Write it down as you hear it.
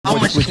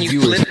much switch can you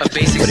viewers, flip a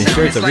basic but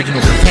ensure it's sound? It's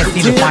original. like- We can't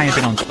seem to find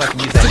anything on fucking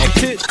music.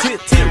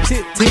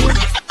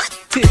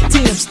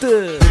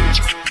 Timster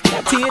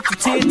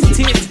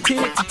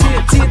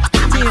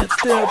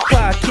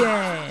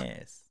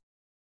podcast.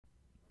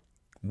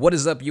 What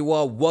is up, you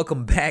all?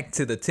 Welcome back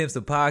to the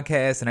Timster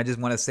podcast. And I just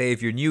want to say,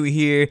 if you're new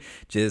here,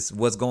 just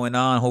what's going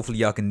on. Hopefully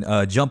y'all can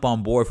jump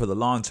on board for the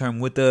long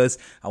term with us.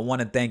 I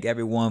want to thank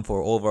everyone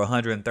for over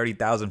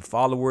 130,000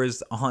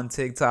 followers on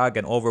TikTok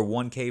and over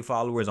 1K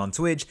followers on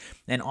Twitch,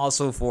 and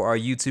also for our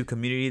YouTube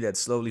community that's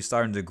slowly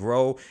starting to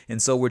grow.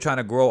 And so we're trying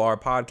to grow our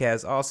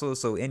podcast also.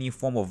 So any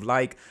form of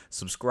like,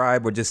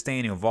 subscribe, or just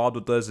staying involved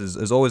with us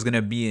is always going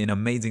to be an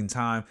amazing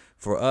time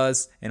for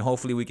us, and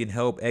hopefully we can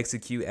help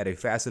execute at a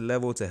faster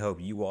level to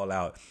help you all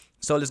out.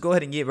 So let's go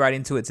ahead and get right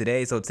into it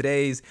today. So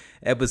today's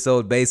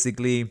episode,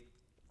 basically,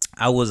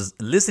 I was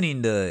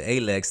listening to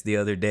Alex the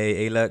other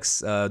day. Alex,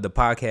 the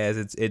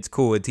podcast, it's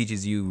cool. It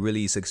teaches you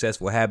really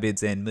successful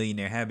habits and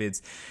millionaire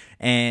habits.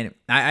 And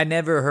I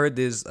never heard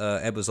this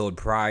episode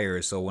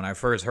prior. So when I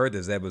first heard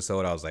this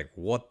episode, I was like,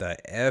 what the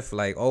F?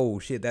 Like, oh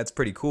shit, that's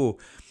pretty cool.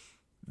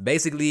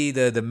 Basically,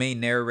 the main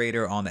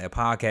narrator on the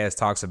podcast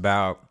talks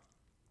about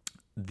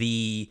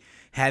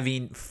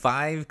having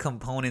 5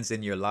 components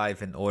in your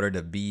life in order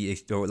to be,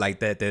 or like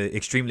that the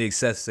extremely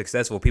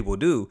successful people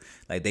do.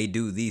 Like, they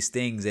do these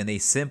things and they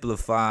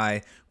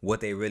simplify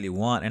what they really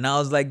want. And I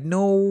was like,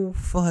 no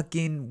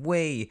fucking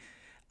way.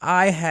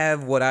 I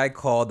have what I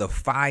call the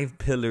 5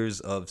 pillars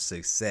of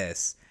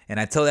success. And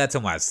I tell that to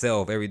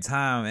myself every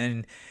time.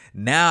 And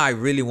now I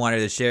really wanted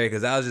to share it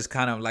because I was just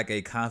kind of like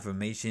a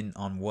confirmation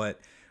on what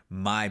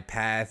my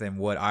path and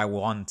what I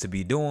want to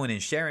be doing and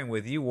sharing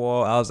with you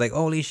all. I was like,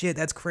 holy shit,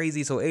 that's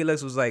crazy. So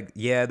Alex was like,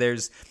 yeah,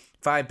 there's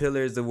 5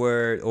 pillars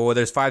or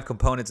there's 5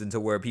 components into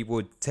where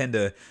people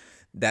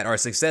that are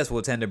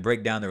successful tend to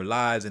break down their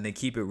lives, and they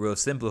keep it real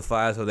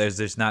simplified. So there's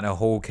just not a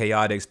whole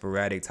chaotic,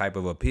 sporadic type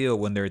of appeal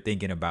when they're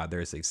thinking about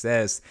their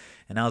success.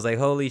 And I was like,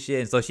 holy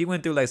shit. And so she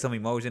went through like some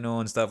emotional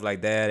and stuff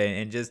like that,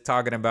 and just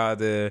talking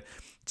about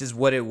just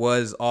what it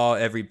was,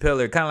 every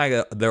pillar, kind of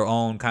like their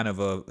own kind of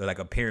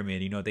a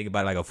pyramid, think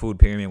about it like a food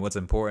pyramid, what's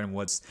important,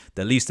 what's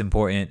the least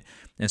important.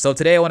 And so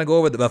today I want to go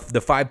over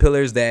the 5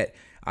 pillars that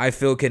I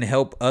feel can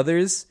help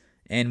others,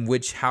 and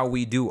how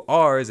we do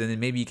ours, and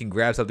then maybe you can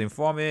grab something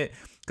from it,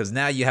 because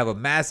now you have a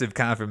massive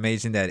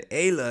confirmation that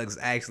Alex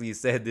actually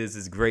said this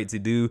is great to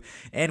do,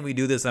 and we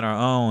do this on our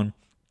own.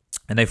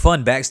 And a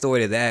fun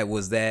backstory to that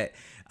was that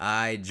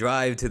I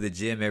drive to the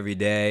gym every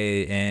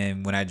day,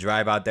 and when I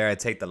drive out there, I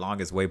take the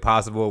longest way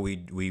possible.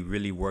 We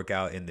really work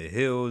out in the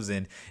hills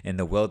and in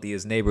the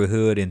wealthiest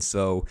neighborhood, and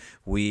so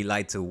we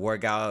like to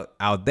work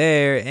out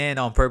there, and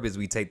on purpose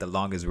we take the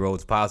longest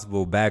roads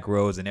possible, back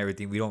roads and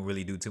everything. We don't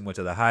really do too much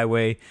of the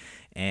highway.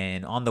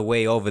 And on the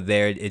way over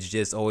there, it's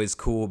just always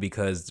cool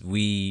because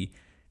we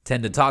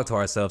tend to talk to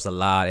ourselves a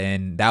lot,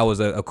 and that was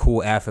a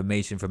cool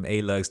affirmation from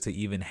Alex to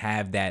even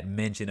have that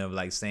mention of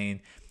like saying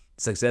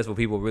successful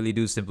people really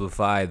do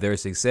simplify their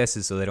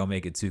successes so they don't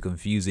make it too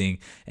confusing,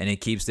 and it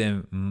keeps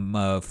them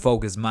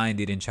focused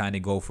minded and trying to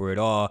go for it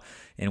all.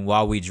 And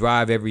while we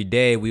drive every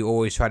day, we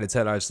always try to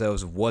tell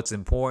ourselves what's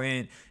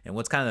important and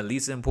what's kind of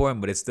least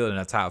important, but it's still in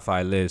a top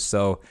 5 list.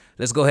 So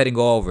let's go ahead and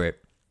go over it.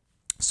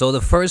 So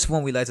the first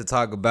one we like to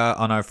talk about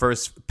on our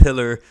first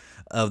pillar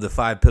of the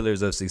 5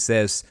 pillars of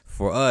success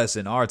for us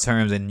in our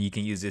terms, and you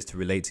can use this to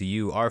relate to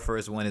you. Our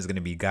first one is going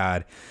to be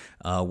God.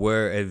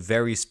 We're a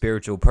very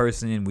spiritual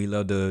person. We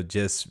love to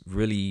just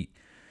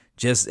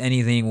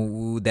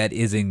anything that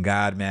isn't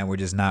God, man. We're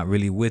just not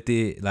really with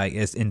it. Like,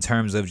 it's in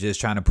terms of just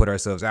trying to put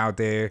ourselves out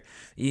there.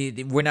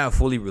 We're not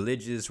fully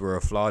religious. We're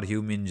a flawed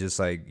human, just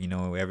like,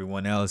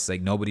 everyone else.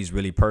 Like, nobody's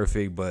really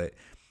perfect, but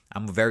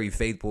I'm a very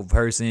faithful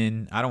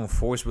person. I don't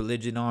force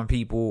religion on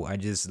people. I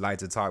just like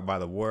to talk by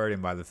the word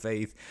and by the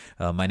faith.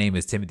 My name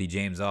is Timothy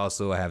James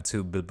also. I have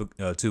two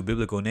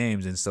biblical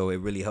names, and so it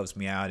really helps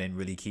me out in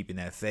really keeping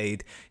that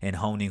faith and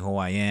honing who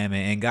I am.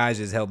 And guys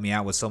just help me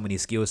out with so many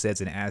skill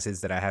sets and assets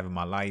that I have in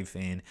my life.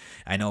 And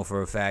I know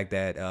for a fact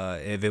that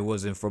if it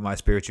wasn't for my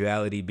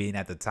spirituality being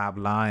at the top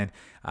line,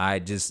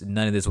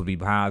 none of this would be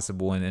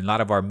possible. And a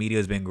lot of our media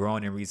has been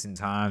growing in recent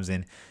times,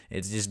 and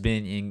it's just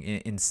been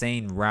an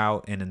insane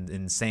route and an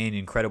insane,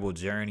 incredible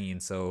journey.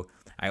 And so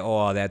I owe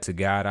all that to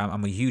God.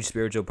 I'm a huge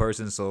spiritual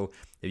person. So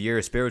if you're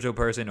a spiritual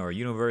person or a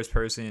universe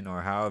person,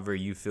 or however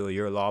you feel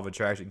your law of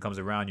attraction comes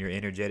around, your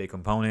energetic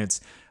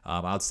components,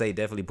 I'd say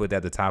definitely put that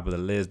at the top of the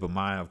list. But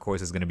mine, of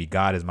course, is going to be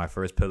God as my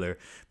first pillar.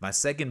 My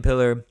second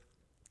pillar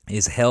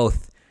is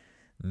health.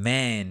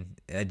 Man,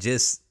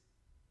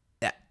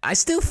 I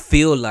still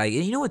feel like,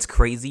 and what's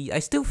crazy? I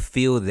still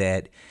feel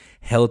that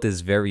health is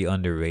very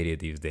underrated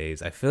these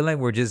days. I feel like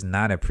we're just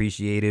not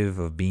appreciative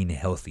of being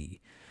healthy,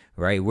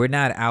 right? We're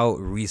not out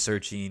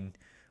researching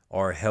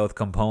our health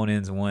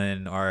components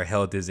when our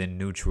health is in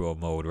neutral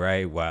mode,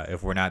 right? Well,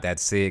 if we're not that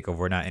sick, or if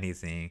we're not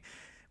anything,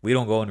 we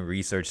don't go and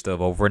research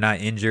stuff. Or if we're not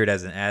injured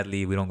as an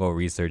athlete, we don't go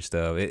research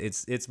stuff.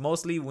 It's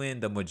mostly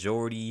when the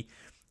majority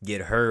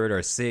get hurt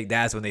or sick,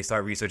 that's when they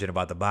start researching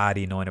about the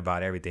body, knowing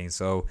about everything.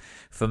 So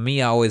for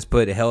me, I always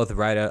put health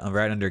right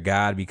under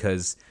God,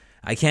 because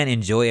I can't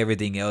enjoy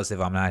everything else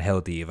if I'm not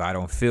healthy. If I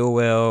don't feel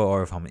well,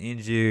 or if I'm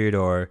injured,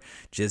 or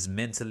just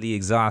mentally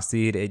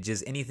exhausted, it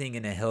just anything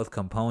in the health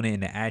component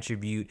and the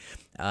attribute,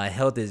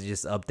 health is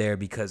just up there,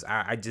 because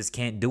I just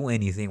can't do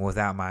anything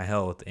without my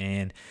health,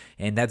 and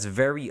that's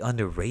very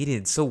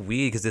underrated. It's so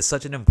weird because it's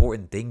such an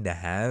important thing to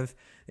have.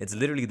 It's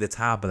literally the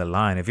top of the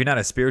line. If you're not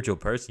a spiritual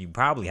person, you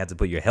probably have to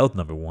put your health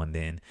number one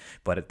then.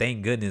 But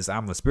thank goodness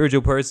I'm a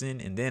spiritual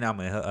person, and then I'm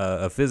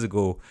a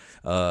physical,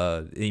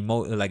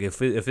 like a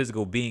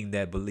physical being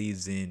that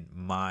believes in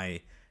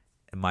my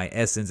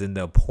essence and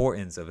the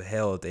importance of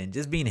health, and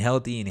just being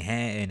healthy and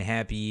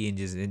happy and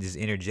just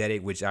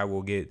energetic, which I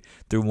will get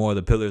through more of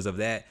the pillars of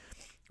that.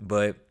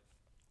 But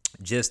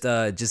just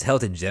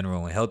health in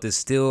general. Health is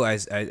still, I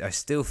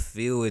still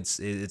feel it's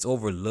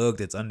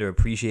overlooked, it's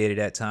underappreciated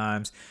at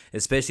times,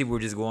 especially if we're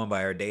just going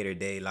by our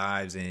day-to-day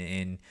lives,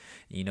 and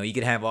you know, you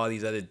can have all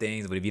these other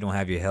things, but if you don't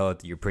have your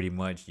health, you're pretty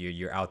much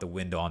you're out the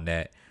window on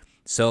that.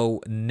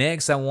 So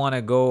next, I want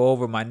to go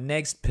over my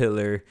next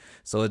pillar.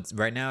 So it's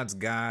right now it's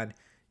God,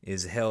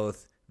 is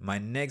health. My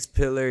next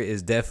pillar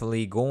is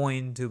definitely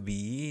going to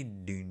be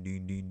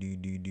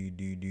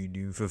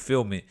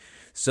fulfillment.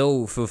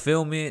 So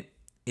fulfillment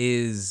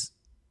is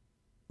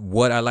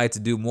what I like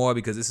to do more,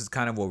 because this is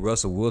kind of what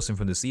Russell Wilson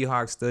from the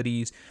Seahawks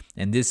studies,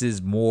 and this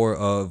is more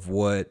of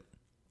what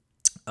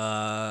he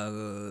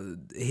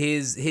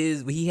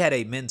had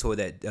a mentor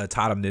that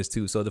taught him this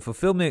too. So the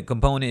fulfillment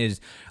component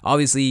is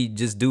obviously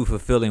just do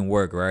fulfilling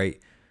work,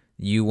 right?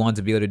 You want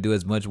to be able to do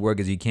as much work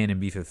as you can and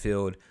be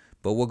fulfilled.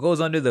 But what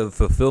goes under the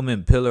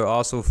fulfillment pillar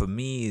also for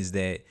me is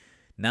that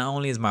not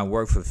only is my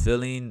work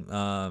fulfilling,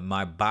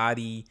 my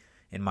body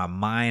and my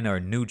mind are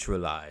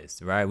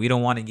neutralized, right? We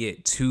don't want to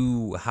get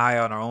too high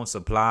on our own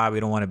supply. We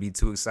don't want to be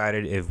too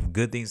excited if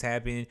good things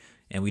happen.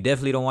 And we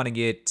definitely don't want to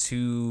get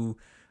too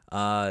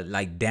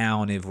like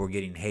down if we're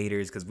getting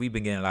haters, because we've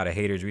been getting a lot of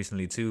haters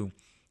recently too.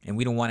 And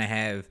we don't want to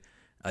have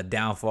a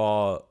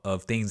downfall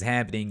of things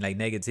happening, like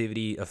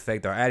negativity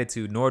affect our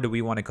attitude, nor do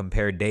we want to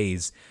compare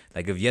days.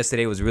 Like if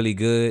yesterday was really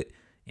good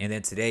and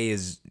then today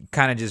is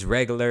kind of just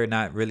regular,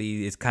 not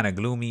really, it's kind of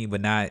gloomy, but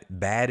not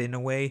bad in a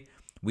way.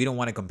 We don't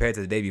want to compare it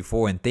to the day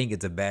before and think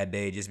it's a bad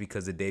day just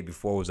because the day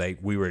before was like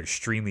we were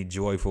extremely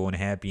joyful and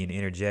happy and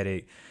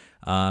energetic.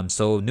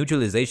 So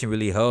neutralization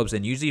really helps,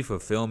 and usually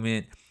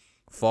fulfillment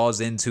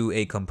falls into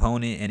a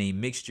component and a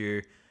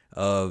mixture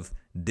of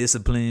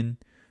discipline,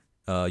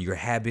 your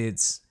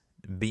habits,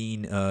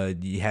 being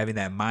having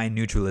that mind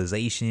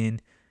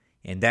neutralization,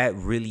 and that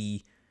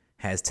really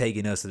has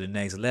taken us to the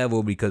next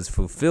level, because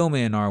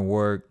fulfillment in our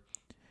work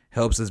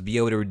helps us be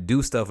able to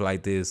do stuff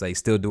like this, like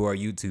still do our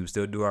YouTube,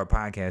 still do our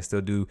podcast, still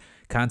do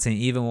content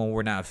even when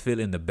we're not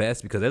feeling the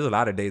best, because there's a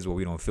lot of days where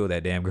we don't feel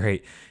that damn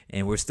great,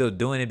 and we're still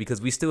doing it because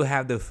we still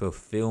have the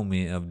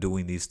fulfillment of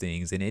doing these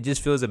things, and it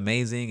just feels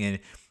amazing, and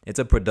it's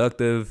a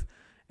productive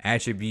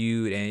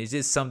attribute, and it's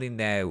just something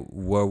that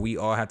where we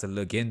all have to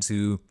look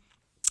into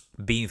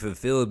being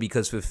fulfilled,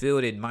 because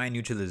fulfilled and mind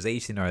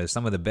neutralization are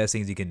some of the best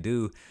things you can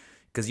do,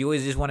 because you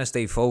always just want to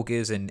stay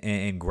focused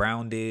and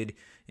grounded,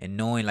 and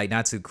knowing like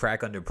not to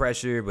crack under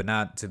pressure, but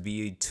not to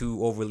be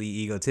too overly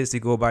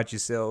egotistical about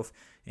yourself,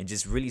 and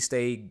just really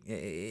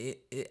stay.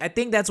 I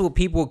think that's what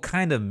people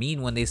kind of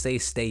mean when they say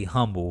stay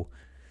humble.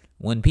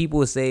 When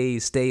people say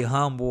stay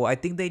humble, I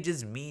think they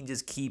just mean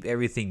just keep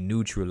everything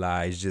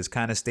neutralized, just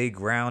kind of stay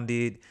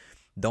grounded.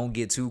 Don't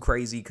get too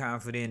crazy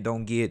confident.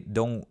 Don't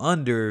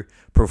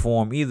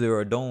underperform either,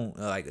 or don't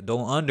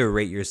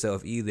underrate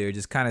yourself either.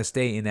 Just kind of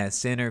stay in that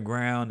center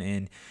ground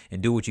and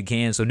do what you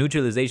can. So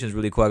neutralization is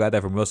really cool. I got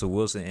that from Russell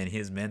Wilson and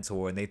his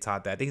mentor, and they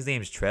taught that. I think his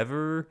name is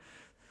Trevor,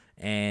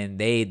 and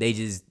they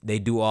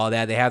do all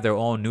that. They have their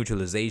own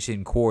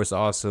neutralization course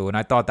also, and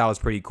I thought that was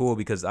pretty cool,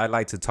 because I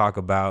like to talk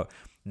about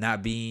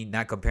not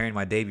comparing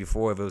my day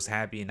before if it was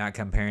happy, and not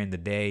comparing the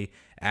day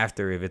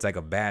after if it's like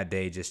a bad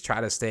day. Just try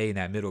to stay in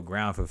that middle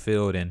ground,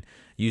 fulfilled, and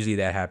usually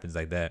that happens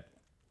like that.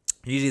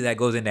 Usually that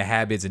goes into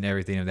habits and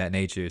everything of that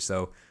nature.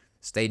 So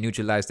stay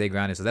neutralized, stay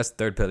grounded. So that's the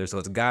third pillar. So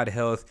it's God,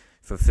 health,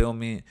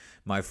 fulfillment.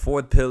 My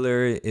fourth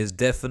pillar.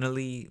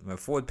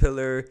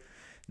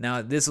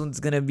 Now this one's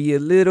gonna be a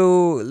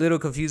little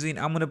confusing.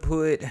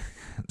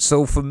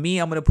 For me,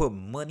 I'm gonna put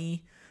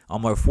money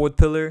on my fourth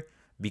pillar,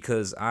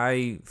 because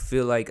I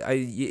feel like it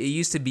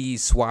used to be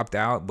swapped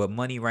out, but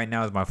money right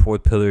now is my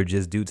fourth pillar,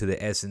 just due to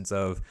the essence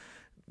of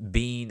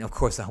being, of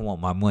course, I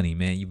want my money,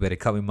 man. You better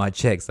cut me my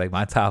checks. Like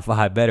my top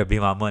 5 better be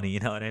my money.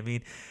 You know what I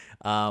mean?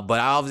 But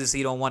I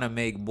obviously don't want to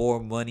make more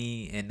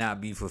money and not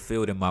be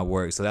fulfilled in my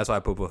work. So that's why I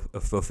put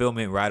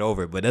fulfillment right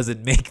over it. But it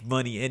doesn't make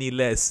money any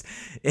less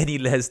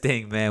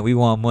thing, man. We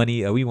want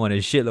money. We want a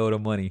shitload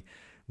of money,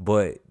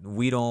 but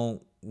we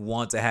don't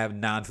want to have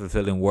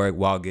non-fulfilling work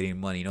while getting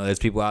money. You know, there's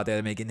people out there that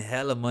are making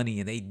hella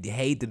money and they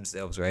hate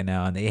themselves right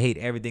now and they hate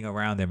everything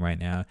around them right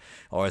now.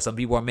 Or some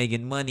people are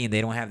making money and they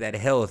don't have that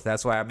health.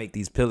 That's why I make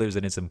these pillars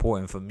and it's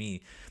important for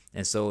me.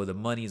 And so the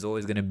money is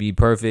always going to be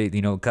perfect.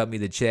 You know, cut me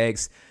the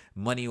checks.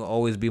 Money will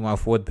always be my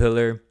fourth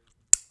pillar.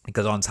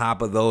 Because on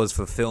top of those,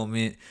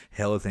 fulfillment,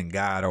 health, and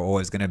God are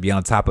always going to be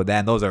on top of that.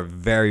 And those are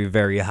very,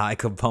 very high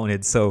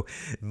components. So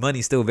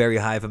money's still very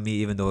high for me,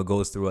 even though it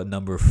goes through a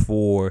number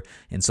 4.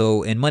 And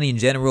so in money in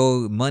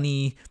general,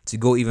 money, to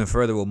go even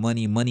further with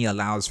money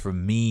allows for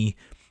me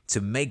to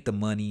make the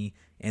money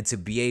and to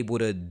be able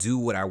to do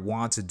what I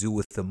want to do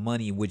with the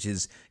money, which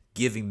is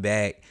giving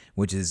back,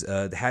 which is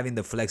having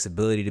the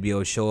flexibility to be able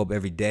to show up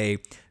every day,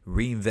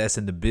 reinvest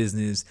in the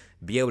business,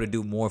 be able to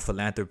do more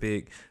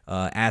philanthropic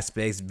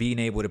aspects, being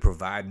able to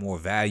provide more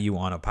value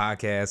on a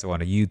podcast or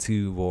on a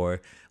YouTube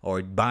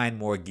or buying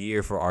more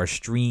gear for our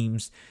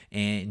streams,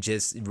 and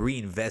just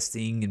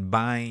reinvesting and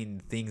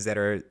buying things that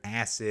are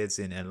assets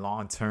and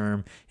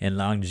long-term and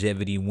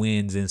longevity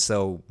wins. And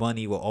so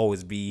money will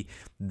always be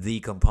the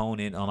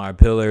component on our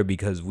pillar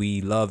because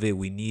we love it,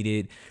 we need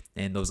it.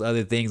 And those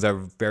other things are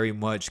very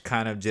much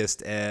kind of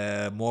just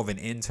more of an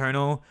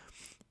internal.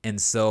 And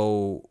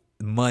so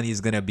money is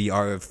going to be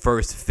our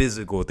first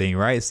physical thing,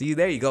 right? See,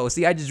 there you go.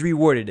 See, I just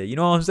reworded it. You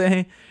know what I'm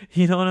saying?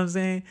 You know what I'm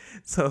saying?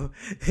 So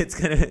it's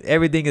going to,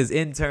 everything is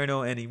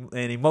internal and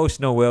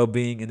emotional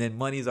well-being. And then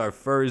money is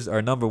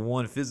our number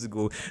 1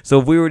 physical.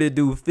 So if we were to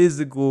do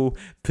physical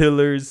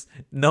pillars,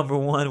 number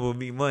 1 will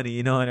be money.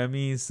 You know what I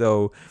mean?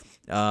 So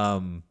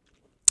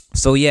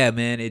yeah,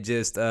 man, it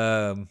just,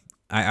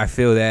 I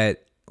feel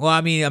that. Well,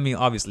 I mean,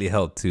 obviously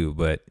health too,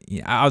 but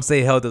I would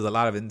say health has a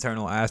lot of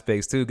internal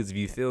aspects too, because if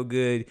you feel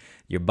good,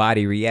 your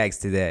body reacts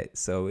to that.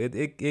 So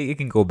it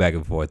can go back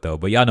and forth though,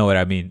 but y'all know what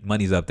I mean.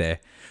 Money's up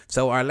there.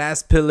 So our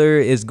last pillar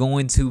is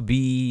going to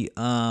be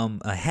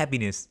a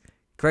happiness.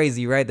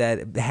 Crazy, right?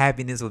 That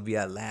happiness would be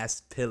our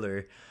last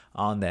pillar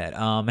on that.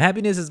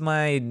 Happiness is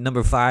my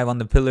number 5 on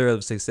the pillar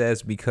of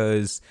success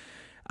because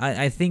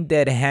I think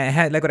that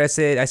like what I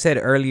said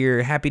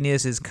earlier,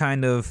 happiness is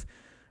kind of,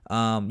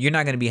 you're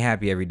not going to be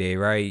happy every day,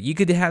 right? You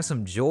could have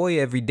some joy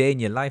every day in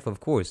your life, of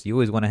course. You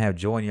always want to have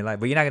joy in your life,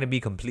 but you're not going to be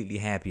completely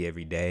happy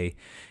every day.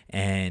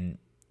 And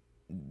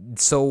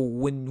so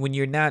when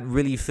you're not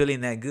really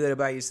feeling that good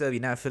about yourself,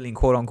 you're not feeling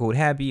quote unquote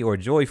happy or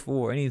joyful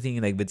or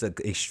anything, like it's an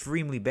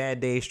extremely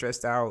bad day,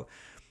 stressed out,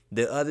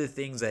 the other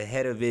things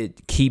ahead of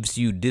it keeps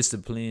you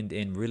disciplined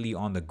and really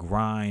on the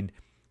grind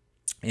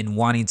and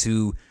wanting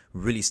to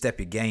really step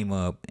your game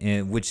up,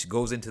 and which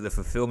goes into the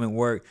fulfillment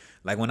work.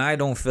 Like when I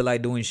don't feel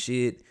like doing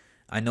shit,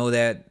 I know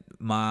that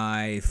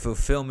my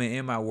fulfillment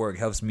in my work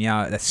helps me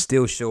out. That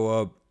still show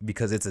up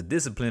because it's a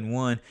discipline,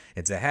 1,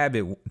 it's a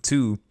habit,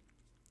 2,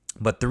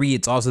 but 3,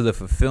 it's also the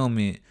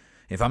fulfillment.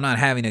 If I'm not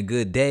having a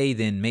good day,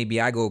 then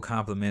maybe I go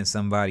compliment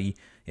somebody.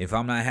 If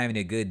I'm not having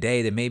a good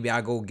day, then maybe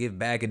I go give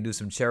back and do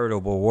some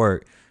charitable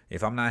work.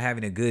 If I'm not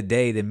having a good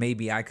day, then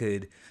maybe I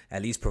could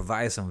at least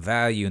provide some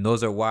value. And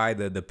those are why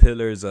the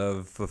pillars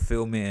of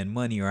fulfillment and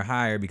money are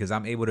higher, because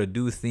I'm able to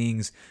do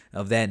things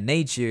of that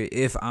nature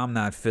if I'm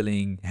not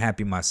feeling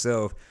happy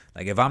myself.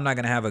 Like if I'm not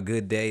going to have a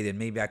good day, then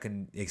maybe I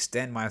can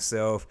extend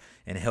myself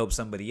and help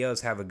somebody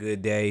else have a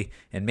good day.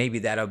 And maybe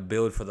that'll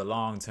build for the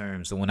long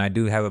term. So when I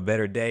do have a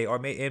better day,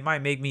 or it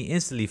might make me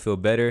instantly feel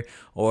better,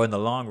 or in the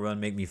long run,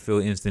 make me feel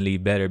instantly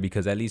better,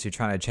 because at least you're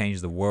trying to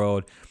change the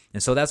world.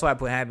 And so that's why I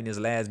put happiness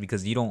last,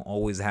 because you don't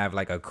always have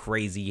like a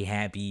crazy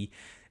happy.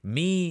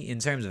 Me, in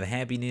terms of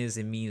happiness,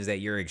 it means that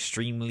you're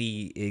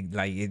extremely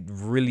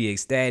really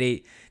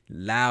ecstatic,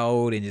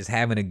 loud, and just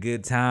having a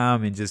good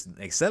time and just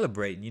like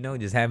celebrating,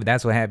 just having,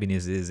 that's what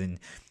happiness is. And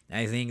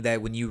I think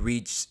that when you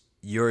reach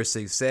your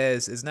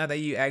success, it's not that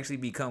you actually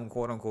become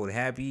quote unquote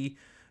happy.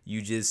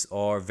 You just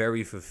are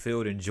very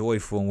fulfilled and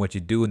joyful in what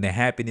you do, and the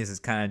happiness is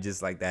kind of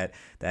just like that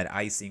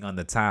icing on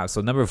the top.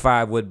 So number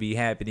 5 would be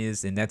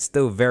happiness, and that's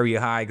still very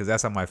high because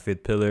that's on my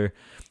 5th pillar.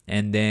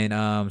 And then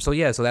so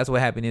that's what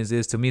happiness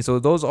is to me. So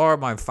those are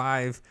my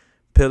 5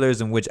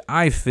 pillars in which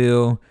I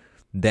feel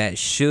that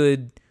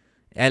should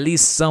at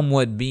least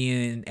somewhat be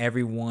in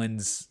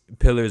everyone's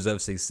pillars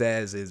of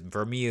success. Is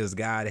for me is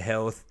God,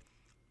 health.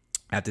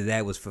 After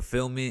that was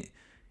fulfillment,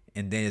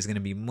 and then it's gonna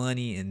be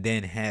money, and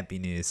then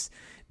happiness.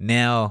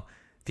 Now,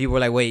 people are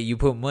like, wait, you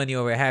put money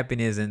over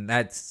happiness, and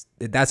that's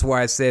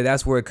why I said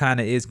that's where it kind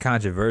of is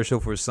controversial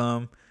for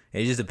some.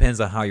 It just depends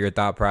on how your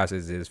thought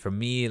process is. For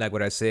me, like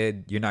what I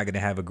said, you're not going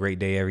to have a great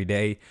day every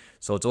day.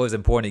 So it's always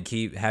important to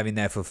keep having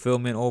that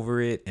fulfillment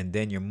over it, and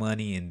then your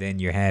money, and then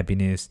your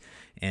happiness.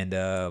 And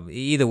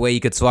either way,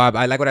 you could swap.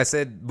 I like what I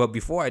said, but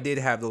before I did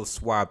have those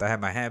swapped. I had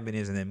my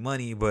happiness and then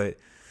money, but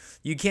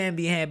you can't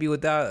be happy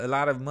without a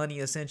lot of money,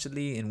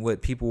 essentially, and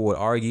what people would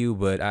argue.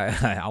 But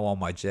I want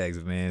my checks,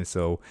 man.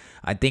 So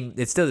I think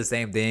it's still the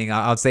same thing.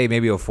 I'll say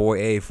maybe a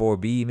 4A,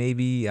 4B,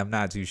 maybe. I'm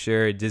not too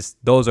sure.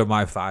 Just those are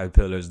my 5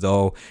 pillars,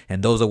 though.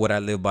 And those are what I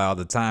live by all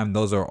the time.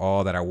 Those are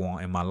all that I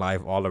want in my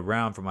life all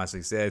around for my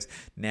success.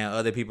 Now,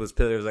 other people's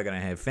pillars are going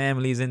to have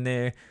families in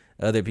there.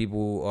 Other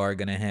people are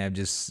gonna have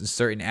just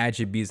certain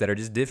attributes that are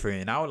just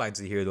different, and I would like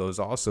to hear those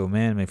also,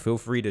 man. Man, feel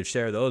free to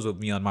share those with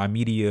me on my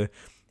media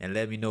and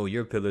let me know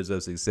your pillars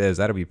of success.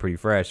 That'll be pretty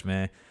fresh,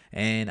 man.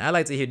 And I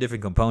like to hear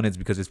different components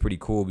because it's pretty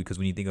cool. Because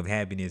when you think of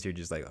happiness, you're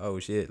just like, oh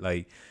shit,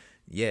 like,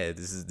 yeah,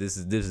 this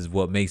is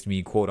what makes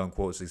me quote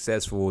unquote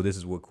successful. This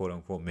is what quote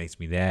unquote makes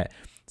me that.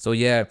 So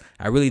yeah,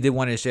 I really did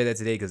want to share that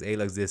today because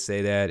Alex did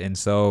say that, and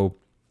so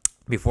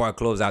before I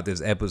close out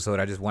this episode,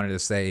 I just wanted to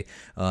say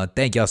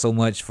thank y'all so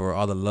much for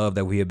all the love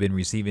that we have been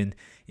receiving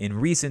in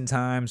recent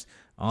times.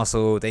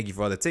 Also, thank you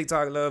for all the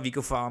TikTok love. You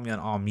can follow me on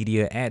all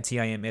media at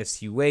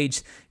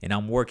TIMSUH. And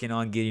I'm working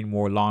on getting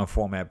more long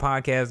format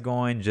podcasts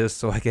going just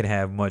so I can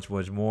have much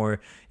more.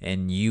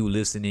 And you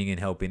listening and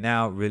helping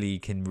out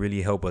can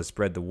really help us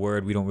spread the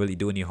word. We don't really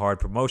do any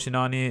hard promotion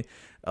on it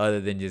other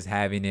than just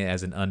having it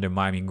as an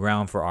undermining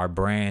ground for our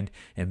brand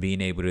and being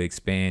able to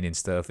expand and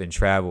stuff and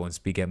travel and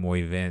speak at more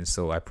events.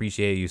 So I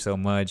appreciate you so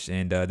much.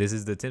 And this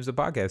is the Timster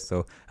Podcast.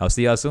 So I'll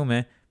see y'all soon,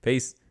 man.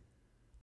 Peace.